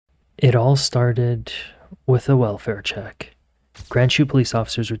It all started with a welfare check. Grand Chute police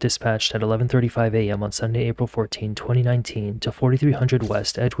officers were dispatched at 11:35 a.m. on Sunday, April 14, 2019 to 4300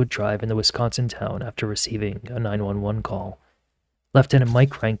 West Edgewood Drive in the Wisconsin town after receiving a 911 call. Lieutenant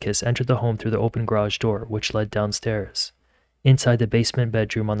Mike Renkas entered the home through the open garage door, which led downstairs. Inside the basement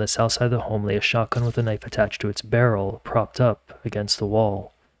bedroom on the south side of the home lay a shotgun with a knife attached to its barrel, propped up against the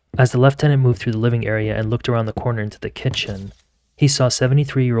wall. As the lieutenant moved through the living area and looked around the corner into the kitchen, he saw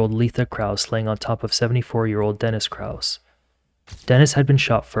 73-year-old Letha Kraus laying on top of 74-year-old Dennis Kraus. Dennis had been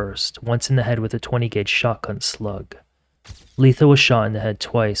shot first, once in the head with a 20-gauge shotgun slug. Letha was shot in the head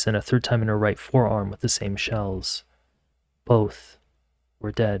twice and a third time in her right forearm with the same shells. Both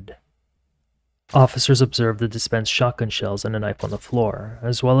were dead. Officers observed the dispensed shotgun shells and a knife on the floor,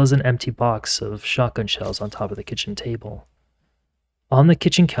 as well as an empty box of shotgun shells on top of the kitchen table. On the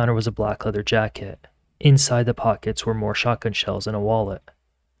kitchen counter was a black leather jacket. Inside the pockets were more shotgun shells and a wallet.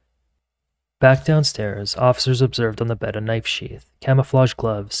 Back downstairs, officers observed on the bed a knife sheath, camouflage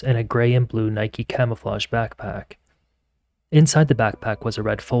gloves, and a gray and blue Nike camouflage backpack. Inside the backpack was a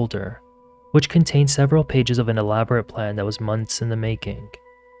red folder, which contained several pages of an elaborate plan that was months in the making,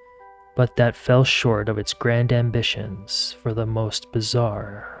 but that fell short of its grand ambitions for the most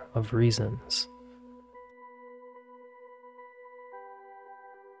bizarre of reasons.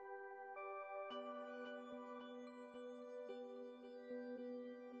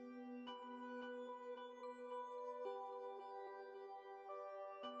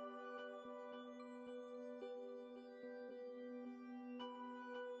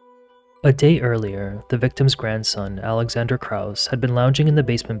 A day earlier, the victim's grandson, Alexander Kraus, had been lounging in the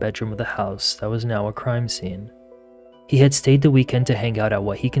basement bedroom of the house that was now a crime scene. He had stayed the weekend to hang out at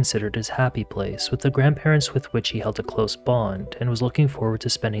what he considered his happy place with the grandparents with which he held a close bond and was looking forward to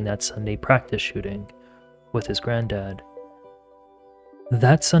spending that Sunday practice shooting with his granddad.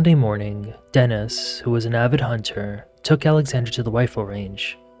 That Sunday morning, Dennis, who was an avid hunter, took Alexander to the rifle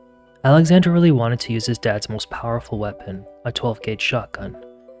range. Alexander really wanted to use his dad's most powerful weapon, a 12-gauge shotgun.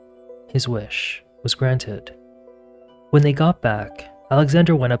 His wish was granted. When they got back,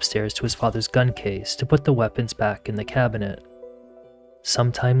 Alexander went upstairs to his father's gun case to put the weapons back in the cabinet.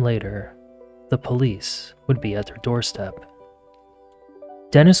 Sometime later, the police would be at their doorstep.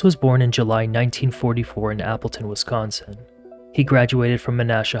 Dennis was born in July 1944 in Appleton, Wisconsin. He graduated from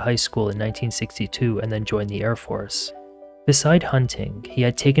Menasha High School in 1962 and then joined the Air Force. Beside hunting, he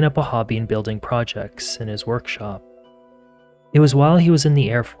had taken up a hobby in building projects in his workshop. It was while he was in the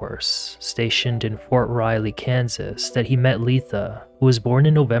Air Force, stationed in Fort Riley, Kansas, that he met Letha, who was born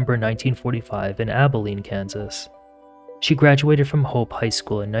in November 1945 in Abilene, Kansas. She graduated from Hope High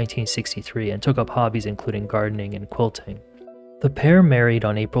School in 1963 and took up hobbies including gardening and quilting. The pair married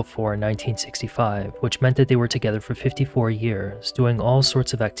on April 4, 1965, which meant that they were together for 54 years, doing all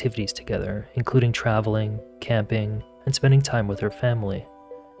sorts of activities together, including traveling, camping, and spending time with her family.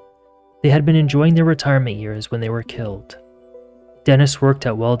 They had been enjoying their retirement years when they were killed. Dennis worked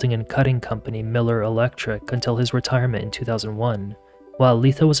at welding and cutting company Miller Electric until his retirement in 2001, while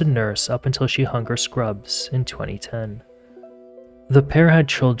Letha was a nurse up until she hung her scrubs in 2010. The pair had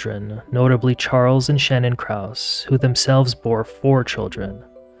children, notably Charles and Shannon Kraus, who themselves bore 4 children.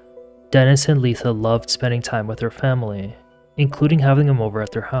 Dennis and Letha loved spending time with their family, including having them over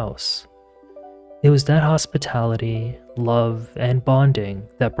at their house. It was that hospitality, love, and bonding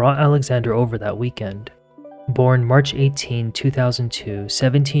that brought Alexander over that weekend. Born March 18, 2002,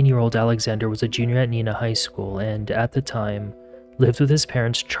 17-year-old Alexander was a junior at Neenah High School and, at the time, lived with his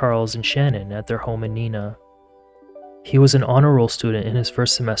parents Charles and Shannon at their home in Neenah. He was an honor roll student in his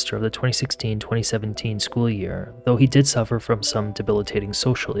first semester of the 2016-2017 school year, though he did suffer from some debilitating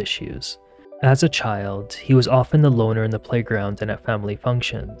social issues. As a child, he was often the loner in the playground and at family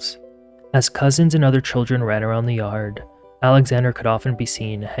functions. As cousins and other children ran around the yard, Alexander could often be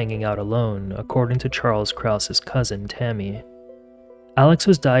seen hanging out alone, according to Charles Kraus's cousin, Tammy. Alex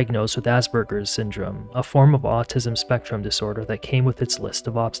was diagnosed with Asperger's syndrome, a form of autism spectrum disorder that came with its list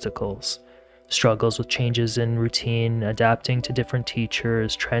of obstacles. Struggles with changes in routine, adapting to different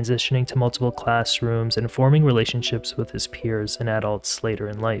teachers, transitioning to multiple classrooms, and forming relationships with his peers and adults later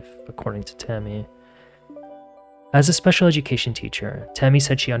in life, according to Tammy. As a special education teacher, Tammy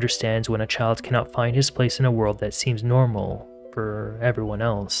said she understands when a child cannot find his place in a world that seems normal for everyone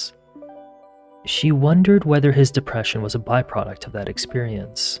else. She wondered whether his depression was a byproduct of that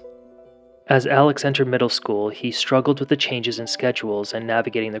experience. As Alex entered middle school, he struggled with the changes in schedules and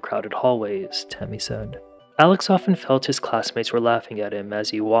navigating the crowded hallways, Tammy said. Alex often felt his classmates were laughing at him as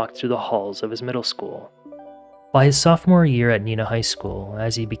he walked through the halls of his middle school. By his sophomore year at Neenah High School,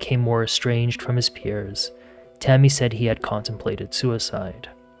 as he became more estranged from his peers, Tammy said he had contemplated suicide.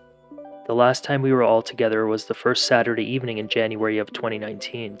 The last time we were all together was the first Saturday evening in January of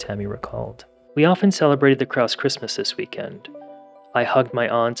 2019, Tammy recalled. We often celebrated the Kraus Christmas this weekend. I hugged my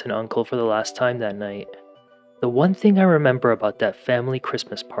aunt and uncle for the last time that night. The one thing I remember about that family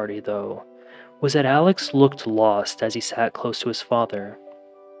Christmas party, though, was that Alex looked lost as he sat close to his father.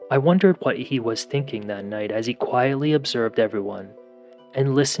 I wondered what he was thinking that night as he quietly observed everyone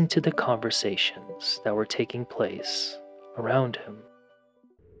and listened to the conversations that were taking place around him.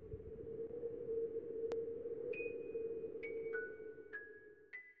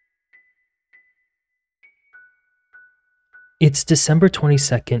 It's December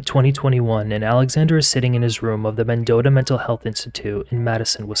 22nd, 2021, and Alexander is sitting in his room of the Mendota Mental Health Institute in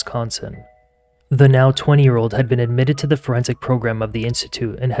Madison, Wisconsin. The now 20-year-old had been admitted to the forensic program of the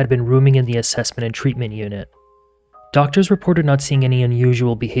institute and had been rooming in the assessment and treatment unit. Doctors reported not seeing any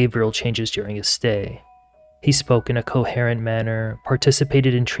unusual behavioral changes during his stay. He spoke in a coherent manner,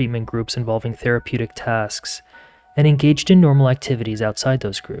 participated in treatment groups involving therapeutic tasks, and engaged in normal activities outside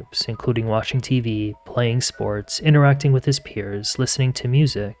those groups, including watching TV, playing sports, interacting with his peers, listening to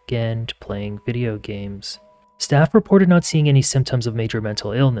music, and playing video games. Staff reported not seeing any symptoms of major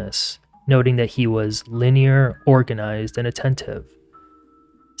mental illness, noting that he was linear, organized, and attentive.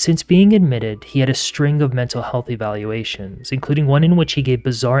 Since being admitted, he had a string of mental health evaluations, including one in which he gave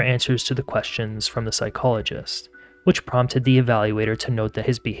bizarre answers to the questions from the psychologist, which prompted the evaluator to note that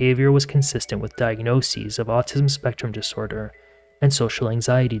his behavior was consistent with diagnoses of autism spectrum disorder and social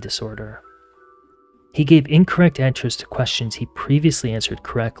anxiety disorder. He gave incorrect answers to questions he previously answered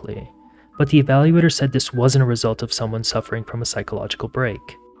correctly, but the evaluator said this wasn't a result of someone suffering from a psychological break.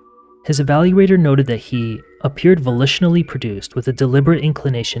 His evaluator noted that he appeared volitionally produced with a deliberate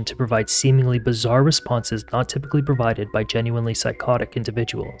inclination to provide seemingly bizarre responses not typically provided by genuinely psychotic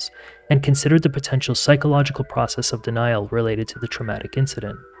individuals, and considered the potential psychological process of denial related to the traumatic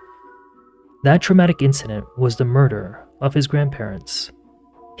incident. That traumatic incident was the murder of his grandparents.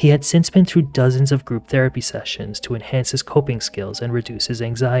 He had since been through dozens of group therapy sessions to enhance his coping skills and reduce his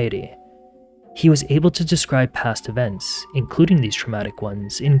anxiety. He was able to describe past events, including these traumatic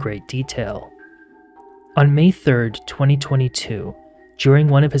ones, in great detail. On May 3, 2022, during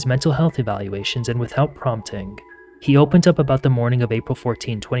one of his mental health evaluations and without prompting, he opened up about the morning of April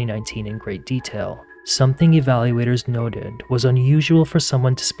 14, 2019 in great detail, something evaluators noted was unusual for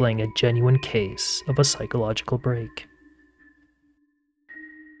someone displaying a genuine case of a psychological break.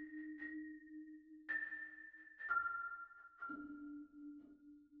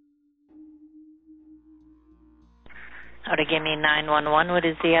 How to give me 911. What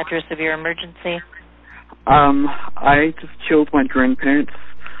is the address of your emergency? I just killed my grandparents.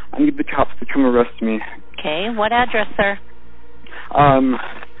 I need the cops to come arrest me. Okay, what address, sir? I'm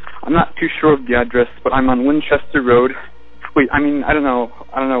not too sure of the address, but I'm on Winchester Road. Wait, I don't know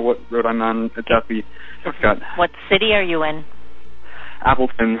what road I'm on exactly. I forgot. What city are you in?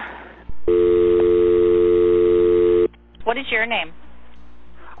 Appleton. What is your name?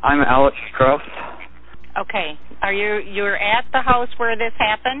 I'm Alex Kraus. Okay. You're at the house where this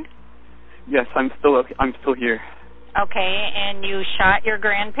happened? Yes, I'm still here. Okay, and you shot your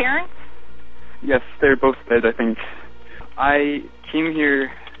grandparents? Yes, they're both dead, I think. I came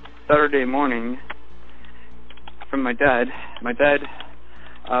here Saturday morning from my dad. My dad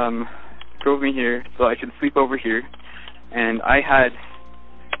drove me here so I could sleep over here, and I had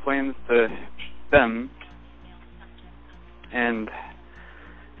plans to shoot them, and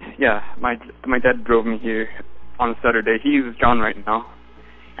yeah, my dad drove me here on Saturday. He's gone right now.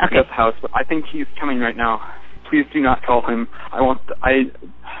 Okay. At the house, but I think he's coming right now. Please do not call him. I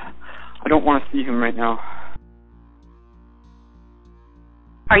don't want to see him right now.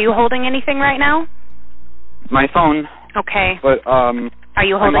 Are you holding anything right now? My phone. Okay. But are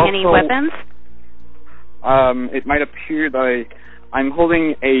you holding any weapons? It might appear that I'm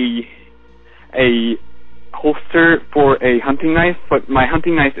holding a holster for a hunting knife, but my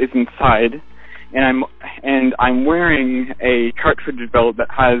hunting knife is inside, and I'm wearing a cartridge belt that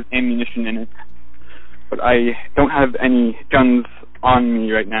has ammunition in it. But I don't have any guns on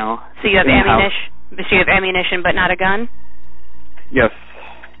me right now. So you have ammunition. So you have ammunition, but not a gun? Yes.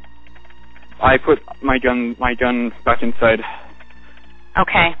 I put my gun back inside.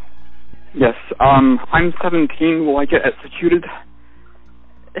 Okay. Yes. I'm 17. Will I get executed?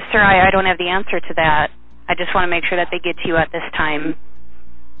 Sir, I don't have the answer to that. I just want to make sure that they get to you at this time.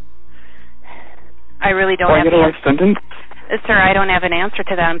 I really don't have an answer. Will I get a life sentence? Sir, I don't have an answer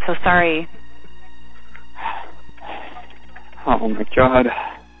to that. I'm so sorry. Oh my God.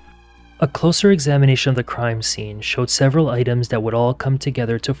 A closer examination of the crime scene showed several items that would all come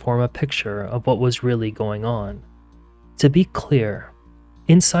together to form a picture of what was really going on. To be clear,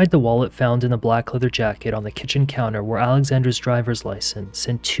 Inside the wallet found in the black leather jacket on the kitchen counter were Alexander's driver's license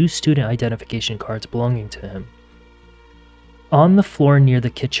and 2 student identification cards belonging to him. On the floor near the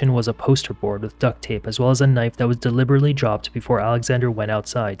kitchen was a poster board with duct tape as well as a knife that was deliberately dropped before Alexander went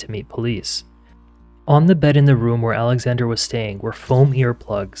outside to meet police. On the bed in the room where Alexander was staying were foam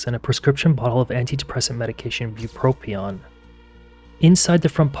earplugs and a prescription bottle of antidepressant medication bupropion. Inside the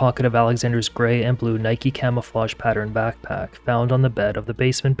front pocket of Alexander's gray and blue Nike camouflage pattern backpack found on the bed of the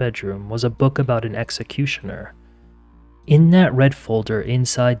basement bedroom was a book about an executioner. In that red folder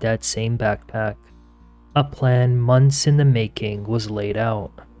inside that same backpack, a plan months in the making was laid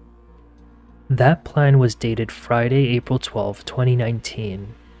out. That plan was dated Friday, April 12,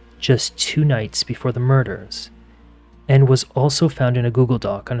 2019, just 2 nights before the murders, and was also found in a Google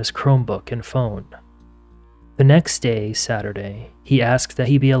Doc on his Chromebook and phone. The next day, Saturday, he asked that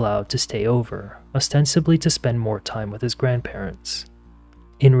he be allowed to stay over, ostensibly to spend more time with his grandparents.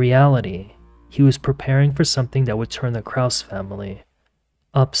 In reality, he was preparing for something that would turn the Kraus family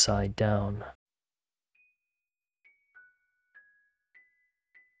upside down.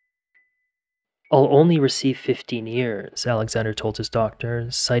 "I'll only receive 15 years, Alexander told his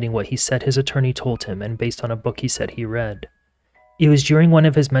doctors, citing what he said his attorney told him and based on a book he said he read. It was during one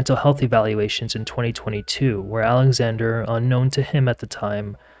of his mental health evaluations in 2022 where Alexander, unknown to him at the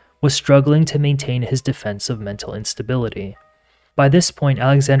time, was struggling to maintain his defense of mental instability. By this point,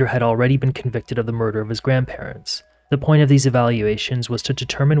 Alexander had already been convicted of the murder of his grandparents. The point of these evaluations was to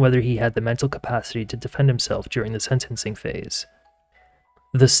determine whether he had the mental capacity to defend himself during the sentencing phase.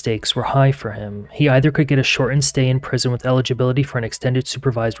 The stakes were high for him. He either could get a shortened stay in prison with eligibility for an extended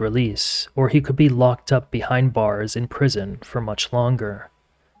supervised release, or he could be locked up behind bars in prison for much longer.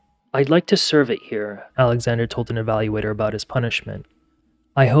 "I'd like to serve it here," Alexander told an evaluator about his punishment.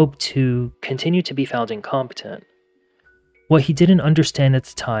 "I hope to continue to be found incompetent." What he didn't understand at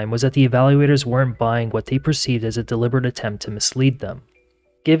the time was that the evaluators weren't buying what they perceived as a deliberate attempt to mislead them.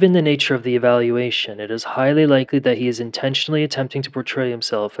 Given the nature of the evaluation, it is highly likely that he is intentionally attempting to portray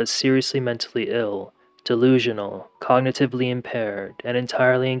himself as seriously mentally ill, delusional, cognitively impaired, and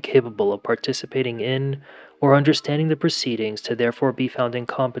entirely incapable of participating in or understanding the proceedings to therefore be found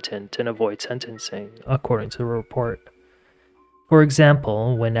incompetent and avoid sentencing, according to the report. For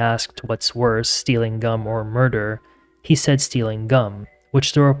example, when asked what's worse, stealing gum or murder, he said stealing gum,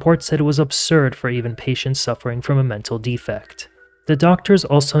 which the report said was absurd for even patients suffering from a mental defect. The doctors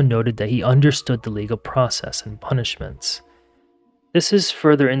also noted that he understood the legal process and punishments. This is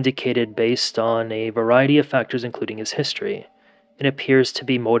further indicated based on a variety of factors including his history. It appears to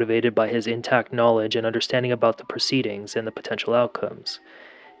be motivated by his intact knowledge and understanding about the proceedings and the potential outcomes.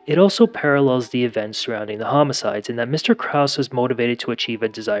 It also parallels the events surrounding the homicides in that Mr. Kraus was motivated to achieve a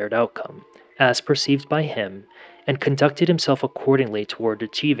desired outcome, as perceived by him, and conducted himself accordingly toward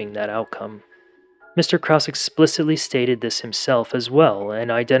achieving that outcome. Mr. Kraus explicitly stated this himself as well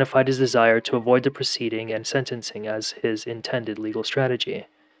and identified his desire to avoid the proceeding and sentencing as his intended legal strategy.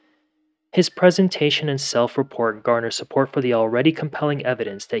 His presentation and self-report garner support for the already compelling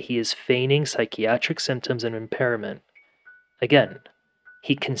evidence that he is feigning psychiatric symptoms and impairment. Again,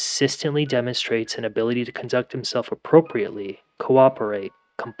 he consistently demonstrates an ability to conduct himself appropriately, cooperate,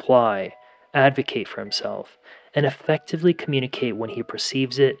 comply, advocate for himself, and effectively communicate when he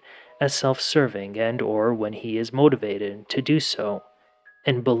perceives it as self-serving and or when he is motivated to do so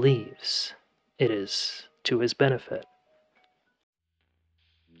and believes it is to his benefit.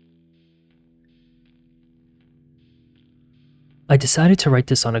 "I decided to write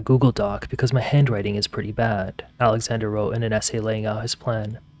this on a Google Doc because my handwriting is pretty bad," Alexander wrote in an essay laying out his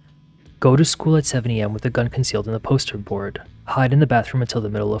plan. "Go to school at 7 a.m. with a gun concealed in the poster board, hide in the bathroom until the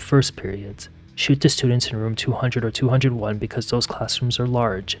middle of first periods, shoot the students in room 200 or 201 because those classrooms are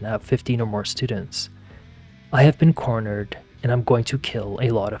large and have 15 or more students. I have been cornered, and I'm going to kill a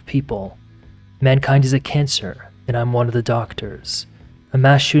lot of people. Mankind is a cancer, and I'm one of the doctors. A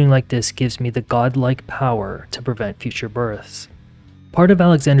mass shooting like this gives me the godlike power to prevent future births." Part of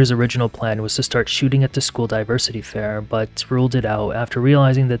Alexander's original plan was to start shooting at the school diversity fair, but ruled it out after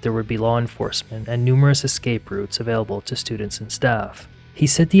realizing that there would be law enforcement and numerous escape routes available to students and staff. He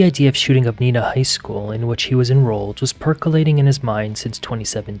said the idea of shooting up Nina High School, in which he was enrolled, was percolating in his mind since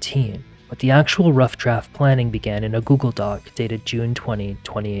 2017, but the actual rough draft planning began in a Google Doc dated June 20,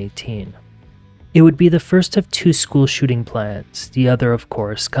 2018. It would be the first of 2 school shooting plans, the other, of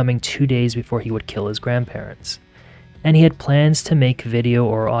course, coming 2 days before he would kill his grandparents, and he had plans to make video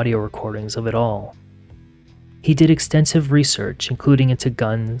or audio recordings of it all. He did extensive research, including into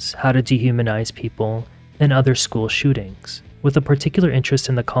guns, how to dehumanize people, and other school shootings, with a particular interest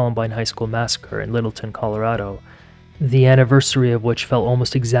in the Columbine High School massacre in Littleton, Colorado, the anniversary of which fell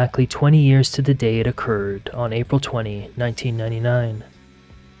almost exactly 20 years to the day it occurred on April 20, 1999.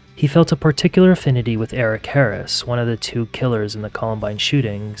 He felt a particular affinity with Eric Harris, one of the two killers in the Columbine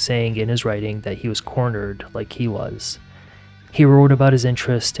shooting, saying in his writing that he was cornered like he was. He wrote about his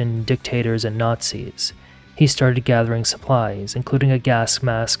interest in dictators and Nazis. He started gathering supplies, including a gas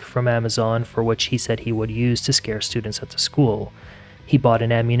mask from Amazon for which he said he would use to scare students at the school. He bought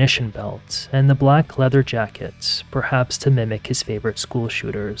an ammunition belt and the black leather jacket, perhaps to mimic his favorite school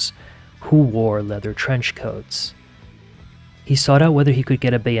shooters, who wore leather trench coats. He sought out whether he could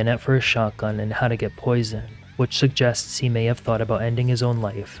get a bayonet for his shotgun and how to get poison, which suggests he may have thought about ending his own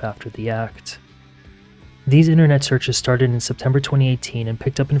life after the act. These internet searches started in September 2018 and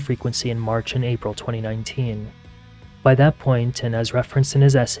picked up in frequency in March and April 2019. By that point, and as referenced in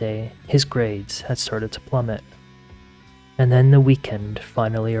his essay, his grades had started to plummet. And then the weekend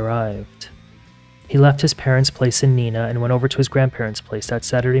finally arrived. He left his parents' place in Neenah and went over to his grandparents' place that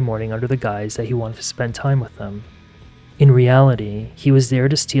Saturday morning under the guise that he wanted to spend time with them. In reality, he was there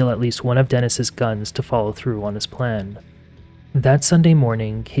to steal at least one of Dennis's guns to follow through on his plan. That Sunday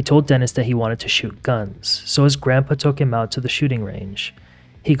morning, he told Dennis that he wanted to shoot guns, so his grandpa took him out to the shooting range.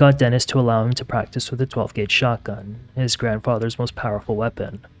 He got Dennis to allow him to practice with a 12-gauge shotgun, his grandfather's most powerful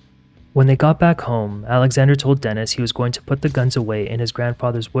weapon. When they got back home, Alexander told Dennis he was going to put the guns away in his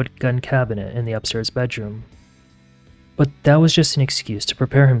grandfather's wood gun cabinet in the upstairs bedroom. But that was just an excuse to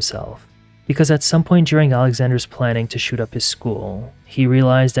prepare himself, because at some point during Alexander's planning to shoot up his school, he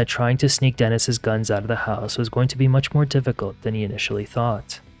realized that trying to sneak Dennis's guns out of the house was going to be much more difficult than he initially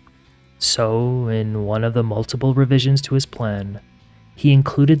thought. So, in one of the multiple revisions to his plan, he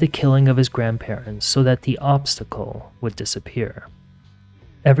included the killing of his grandparents so that the obstacle would disappear.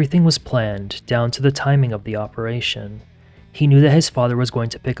 Everything was planned, down to the timing of the operation. He knew that his father was going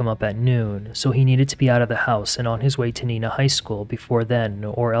to pick him up at noon, so he needed to be out of the house and on his way to Neenah High School before then,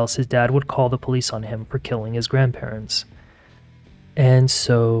 or else his dad would call the police on him for killing his grandparents. And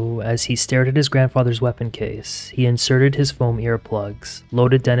so, as he stared at his grandfather's weapon case, he inserted his foam earplugs,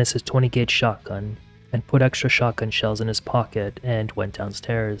 loaded Dennis's 20-gauge shotgun, and put extra shotgun shells in his pocket and went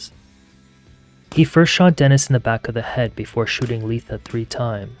downstairs. He first shot Dennis in the back of the head before shooting Letha 3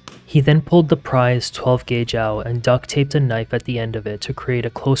 times. He then pulled the prized 12-gauge out and duct-taped a knife at the end of it to create a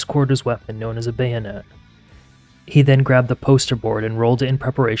close-quarters weapon known as a bayonet. He then grabbed the poster board and rolled it in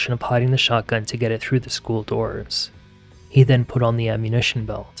preparation of hiding the shotgun to get it through the school doors. He then put on the ammunition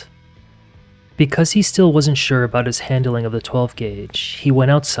belt. Because he still wasn't sure about his handling of the 12-gauge, he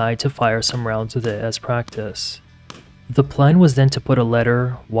went outside to fire some rounds with it as practice. The plan was then to put a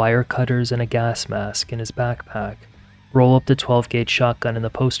letter, wire cutters, and a gas mask in his backpack, roll up the 12-gauge shotgun in the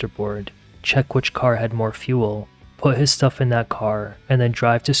poster board, check which car had more fuel, put his stuff in that car, and then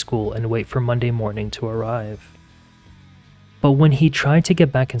drive to school and wait for Monday morning to arrive. But when he tried to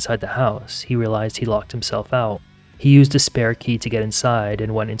get back inside the house, he realized he locked himself out. He used a spare key to get inside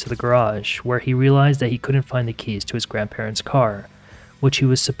and went into the garage, where he realized that he couldn't find the keys to his grandparents' car, which he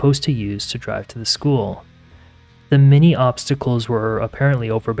was supposed to use to drive to the school. The many obstacles were apparently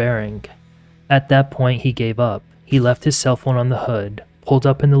overbearing. At that point, he gave up. He left his cell phone on the hood, pulled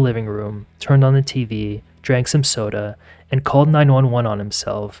up in the living room, turned on the TV, drank some soda, and called 911 on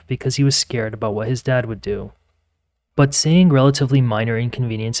himself because he was scared about what his dad would do. But saying relatively minor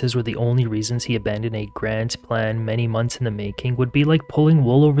inconveniences were the only reasons he abandoned a grand plan many months in the making would be like pulling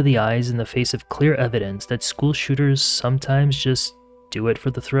wool over the eyes in the face of clear evidence that school shooters sometimes just do it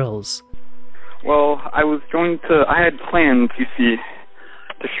for the thrills. Well, I had planned, you see,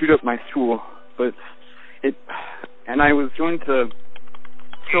 to shoot up my school, and I was going to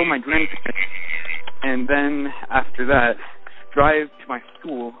kill my grandparents, and then after that, drive to my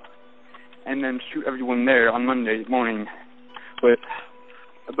school, and then shoot everyone there on Monday morning. But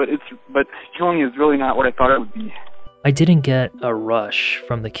killing is really not what I thought it would be. I didn't get a rush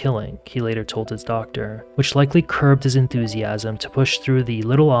from the killing, he later told his doctor, which likely curbed his enthusiasm to push through the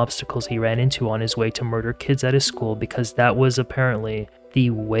little obstacles he ran into on his way to murder kids at his school because that was apparently the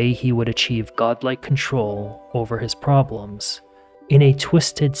way he would achieve godlike control over his problems. In a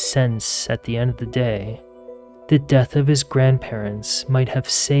twisted sense, at the end of the day, the death of his grandparents might have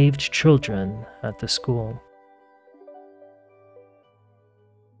saved children at the school.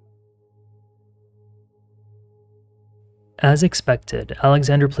 As expected,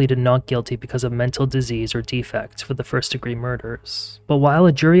 Alexander pleaded not guilty because of mental disease or defects for the first-degree murders, but while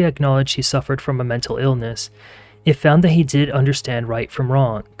a jury acknowledged he suffered from a mental illness, it found that he did understand right from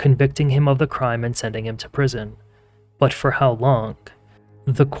wrong, convicting him of the crime and sending him to prison. But for how long?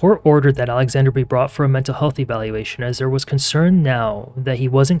 The court ordered that Alexander be brought for a mental health evaluation as there was concern now that he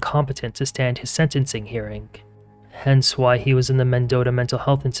wasn't competent to stand his sentencing hearing. hence why he was in the Mendota Mental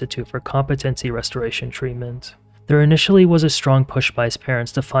Health Institute for competency restoration treatment. There initially was a strong push by his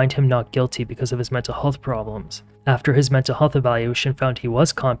parents to find him not guilty because of his mental health problems. After his mental health evaluation found he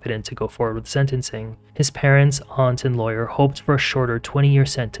was competent to go forward with sentencing, his parents, aunt, and lawyer hoped for a shorter 20-year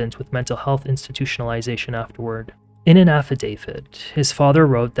sentence with mental health institutionalization afterward. In an affidavit, his father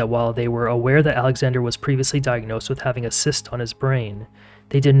wrote that while they were aware that Alexander was previously diagnosed with having a cyst on his brain,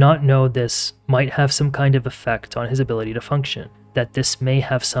 they did not know this might have some kind of effect on his ability to function, that this may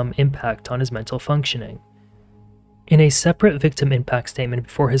have some impact on his mental functioning. In a separate victim impact statement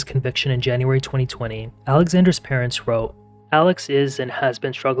before his conviction in January 2020, Alexander's parents wrote, "Alex is and has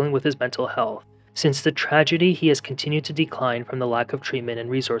been struggling with his mental health. Since the tragedy, he has continued to decline from the lack of treatment and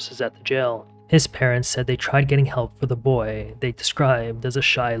resources at the jail." His parents said they tried getting help for the boy they described as a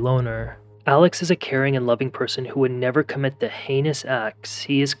shy loner. Alex is a caring and loving person who would never commit the heinous acts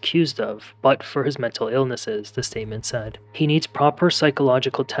he is accused of, but for his mental illnesses, the statement said. He needs proper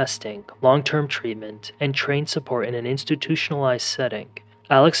psychological testing, long-term treatment, and trained support in an institutionalized setting.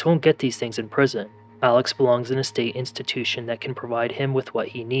 Alex won't get these things in prison. Alex belongs in a state institution that can provide him with what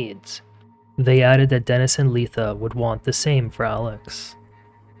he needs. They added that Dennis and Letha would want the same for Alex.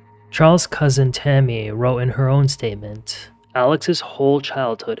 Charles' cousin Tammy wrote in her own statement, "Alex's whole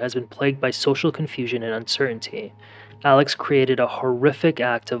childhood has been plagued by social confusion and uncertainty. Alex created a horrific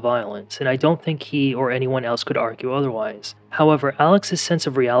act of violence, and I don't think he or anyone else could argue otherwise. However, Alex's sense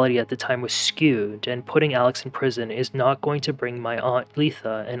of reality at the time was skewed, and putting Alex in prison is not going to bring my Aunt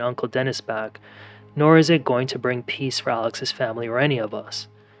Letha and Uncle Dennis back, nor is it going to bring peace for Alex's family or any of us.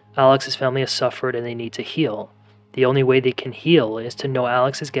 Alex's family has suffered and they need to heal. The only way they can heal is to know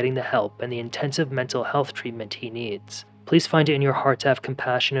Alex is getting the help and the intensive mental health treatment he needs. Please find it in your heart to have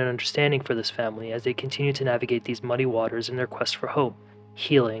compassion and understanding for this family as they continue to navigate these muddy waters in their quest for hope,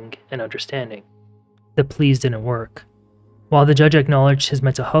 healing, and understanding." The pleas didn't work. While the judge acknowledged his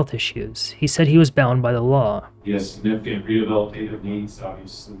mental health issues, he said he was bound by the law. He has significant rehabilitative needs,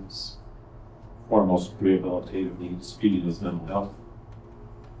 obviously. His foremost rehabilitative needs being his mental health.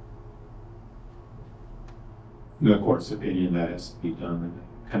 In the court's opinion, that has to be done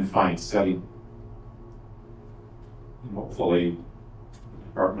in a confined setting. And hopefully, the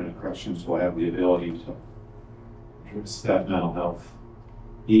Department of Corrections will have the ability to address that mental health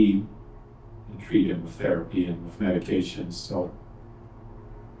need and treat him with therapy and with medications so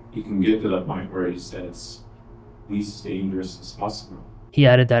he can get to the point where he's as least dangerous as possible. He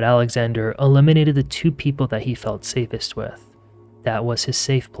added that Alexander eliminated the two people that he felt safest with. That was his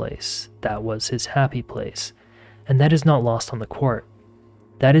safe place. That was his happy place. And that is not lost on the court.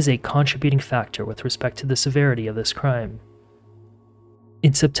 That is a contributing factor with respect to the severity of this crime.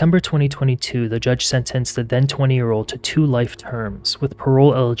 In September 2022, the judge sentenced the then 20-year-old to 2 life terms, with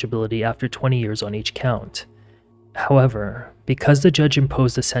parole eligibility after 20 years on each count. However, because the judge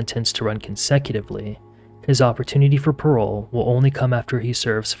imposed the sentence to run consecutively, his opportunity for parole will only come after he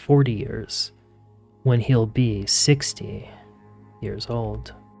serves 40 years, when he'll be 60 years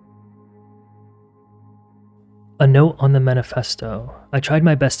old. A note on the manifesto. I tried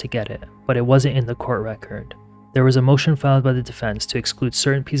my best to get it, but it wasn't in the court record. There was a motion filed by the defense to exclude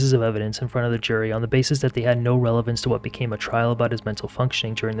certain pieces of evidence in front of the jury on the basis that they had no relevance to what became a trial about his mental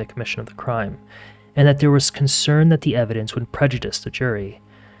functioning during the commission of the crime, and that there was concern that the evidence would prejudice the jury.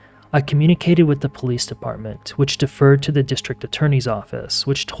 I communicated with the police department, which deferred to the district attorney's office,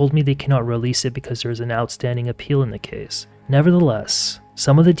 which told me they cannot release it because there is an outstanding appeal in the case. Nevertheless,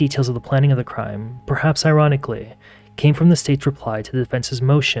 some of the details of the planning of the crime, perhaps ironically, came from the state's reply to the defense's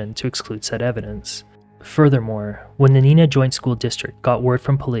motion to exclude said evidence. Furthermore, when the Neenah Joint School District got word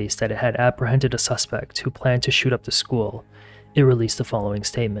from police that it had apprehended a suspect who planned to shoot up the school, it released the following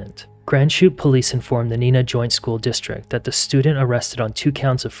statement. Grand Chute police informed the Neenah Joint School District that the student arrested on 2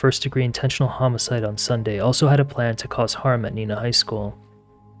 counts of first-degree intentional homicide on Sunday also had a plan to cause harm at Neenah High School.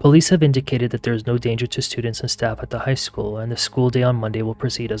 Police have indicated that there is no danger to students and staff at the high school, and the school day on Monday will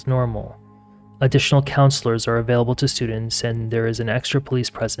proceed as normal. Additional counselors are available to students, and there is an extra police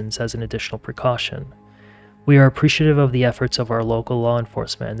presence as an additional precaution. We are appreciative of the efforts of our local law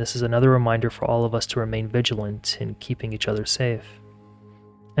enforcement, and this is another reminder for all of us to remain vigilant in keeping each other safe.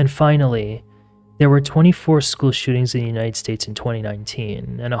 And finally, there were 24 school shootings in the United States in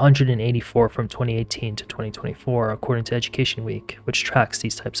 2019, and 184 from 2018 to 2024, according to Education Week, which tracks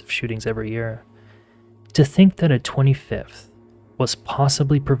these types of shootings every year. To think that a 25th was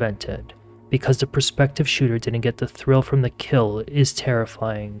possibly prevented because the prospective shooter didn't get the thrill from the kill is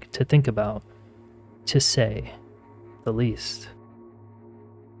terrifying to think about, to say the least.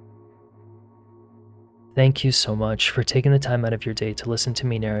 Thank you so much for taking the time out of your day to listen to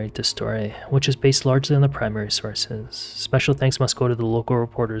me narrate this story, which is based largely on the primary sources. Special thanks must go to the local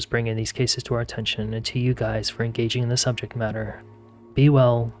reporters bringing these cases to our attention, and to you guys for engaging in the subject matter. Be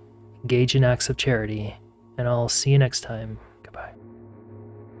well, engage in acts of charity, and I'll see you next time.